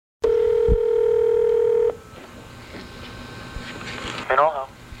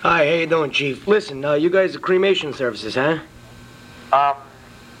Hi, how you doing, Chief? Listen, you guys are Cremation Services, huh?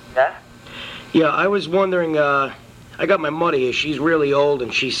 Yeah? Yeah, I was wondering, I got my mother here. She's really old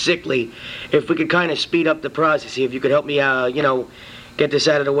and she's sickly. If we could kind of speed up the process here, if you could help me, get this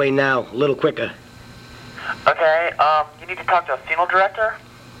out of the way now, a little quicker. Okay, you need to talk to a funeral director?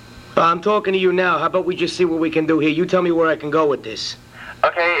 I'm talking to you now. How about we just see what we can do here? You tell me where I can go with this.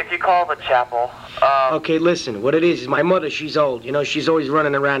 Okay, if you call the chapel, Okay, listen, what it is my mother, she's old. You know, she's always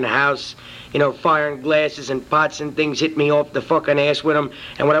running around the house, firing glasses and pots and things, hit me off the fucking ass with them.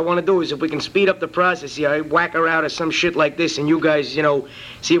 And what I want to do is if we can speed up the process here, I whack her out or some shit like this, and you guys,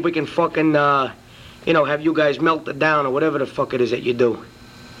 see if we can fucking, have you guys melt it down or whatever the fuck it is that you do.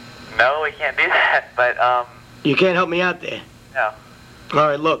 no, we can't do that, but, You can't help me out there? no. All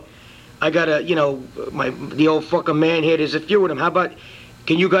right, look, I got the old fucking man here, there's a few of them. How about,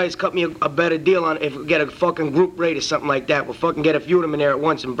 can you guys cut me a better deal on if we get a fucking group rate or something like that? We'll fucking get a few of them in there at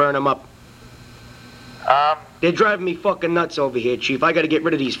once and burn them up. They're driving me fucking nuts over here, Chief. I gotta get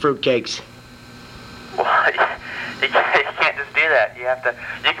rid of these fruitcakes. Well, you can't just do that.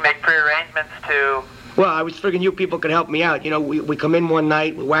 You can make pre-arrangements to... Well, I was figuring you people could help me out. We come in one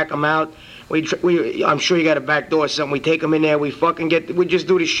night, we whack them out. I'm sure you got a back door or something. We take them in there, we just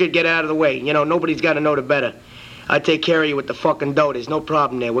do this shit, get out of the way. Nobody's got to know the better. I take care of you with the fucking dough. There's no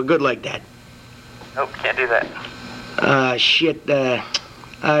problem there. We're good like that. Nope, can't do that. Shit,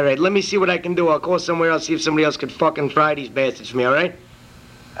 all right, let me see what I can do. I'll call somewhere else, see if somebody else could fucking fry these bastards for me, all right?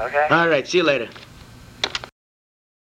 Okay. All right, see you later.